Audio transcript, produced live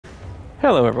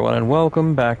Hello everyone and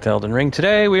welcome back to Elden Ring.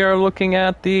 Today we are looking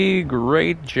at the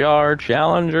Great Jar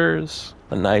Challengers,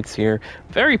 the knights here.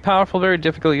 Very powerful, very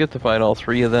difficult. You have to fight all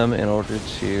three of them in order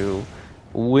to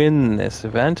win this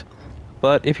event.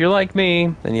 But if you're like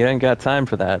me, then you ain't got time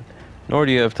for that. Nor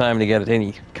do you have time to get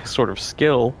any sort of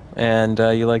skill, and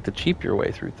you like to cheap your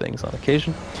way through things on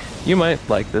occasion. You might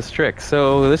like this trick.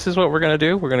 So this is what we're going to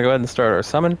do. We're going to go ahead and start our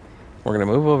summon. We're going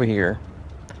to move over here.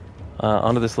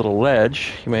 Onto this little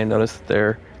ledge. You may notice that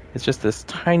there is just this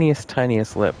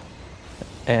tiniest lip.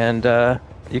 And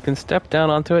you can step down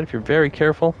onto it if you're very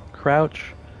careful.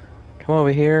 Crouch. Come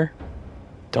over here.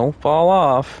 Don't fall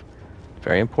off.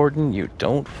 Very important, you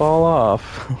don't fall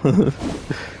off.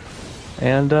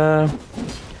 And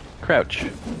crouch.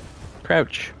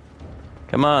 Crouch.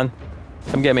 Come on.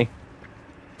 Come get me.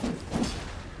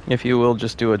 If you will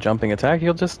just do a jumping attack,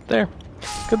 you'll just... There.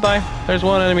 Goodbye. There's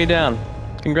one enemy down.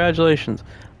 Congratulations.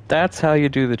 That's how you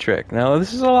do the trick. Now,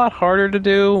 this is a lot harder to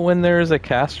do when there's a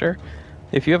caster.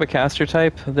 If you have a caster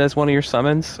type that's one of your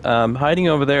summons, hiding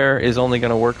over there is only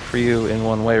going to work for you in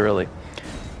one way, really.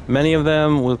 Many of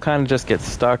them will kind of just get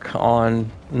stuck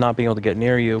on not being able to get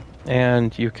near you,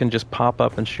 and you can just pop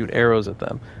up and shoot arrows at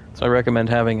them. So I recommend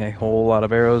having a whole lot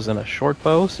of arrows and a short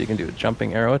bow, so you can do a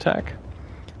jumping arrow attack.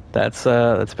 That's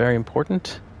very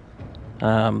important.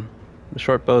 The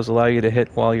short bows allow you to hit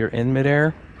while you're in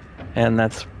midair, and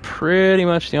that's pretty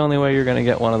much the only way you're going to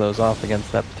get one of those off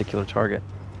against that particular target.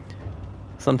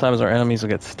 Sometimes our enemies will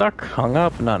get stuck, hung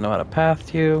up, and not know how to path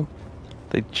to you.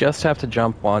 They just have to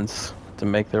jump once to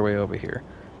make their way over here.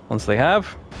 Once they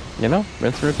have, you know,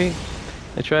 rinse and repeat.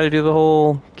 They try to do the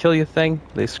whole kill you thing,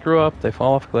 they screw up, they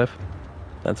fall off a cliff.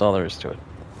 That's all there is to it.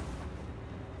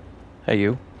 Hey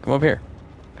you, come over here.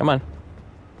 Come on.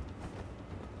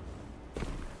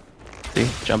 See?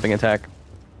 Jumping attack.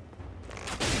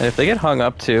 And if they get hung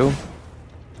up too,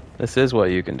 this is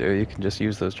what you can do. You can just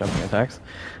use those jumping attacks.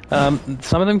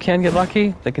 Some of them can get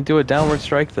lucky. They can do a downward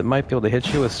strike that might be able to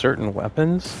hit you with certain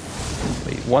weapons.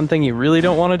 One thing you really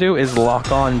don't want to do is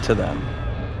lock on to them.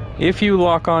 If you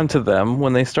lock on to them,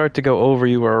 when they start to go over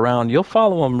you or around, you'll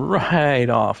follow them right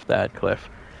off that cliff.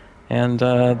 And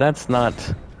that's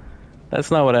not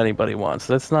what anybody wants.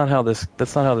 That's not how this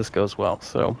goes well.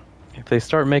 So if they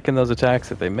start making those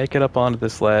attacks, if they make it up onto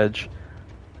this ledge,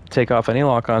 take off any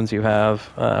lock-ons you have.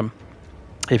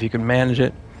 If you can manage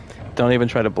it, don't even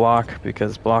try to block,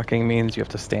 because blocking means you have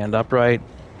to stand upright.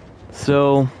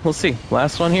 So we'll see.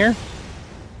 Last one here.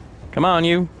 Come on,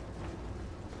 you.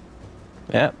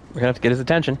 Yeah, we're gonna have to get his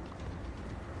attention.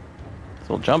 So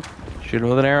we'll jump, shoot him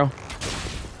with an arrow.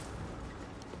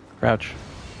 Crouch.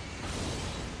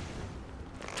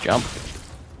 Jump.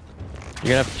 You're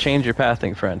gonna have to change your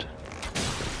pathing, friend.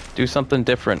 Do something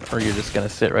different, or you're just gonna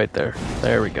sit right there.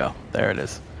 There we go. There it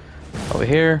is. Over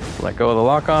here, let go of the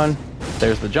lock-on.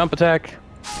 There's the jump attack.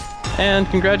 And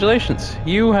congratulations.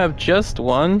 You have just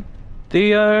won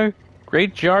the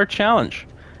Great Jar Challenge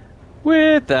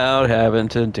without having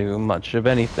to do much of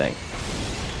anything.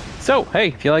 So, hey,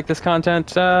 if you like this content,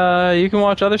 you can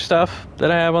watch other stuff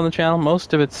that I have on the channel.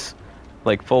 Most of it's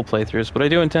like full playthroughs, but I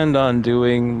do intend on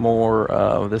doing more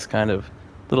of this kind of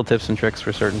little tips and tricks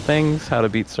for certain things, how to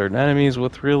beat certain enemies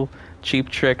with real cheap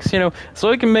tricks, you know,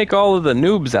 so I can make all of the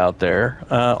noobs out there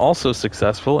also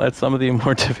successful at some of the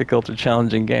more difficult or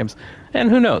challenging games. And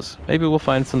who knows, maybe we'll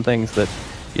find some things that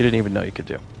you didn't even know you could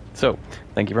do. So,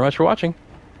 thank you very much for watching.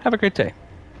 Have a great day.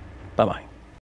 Bye-bye.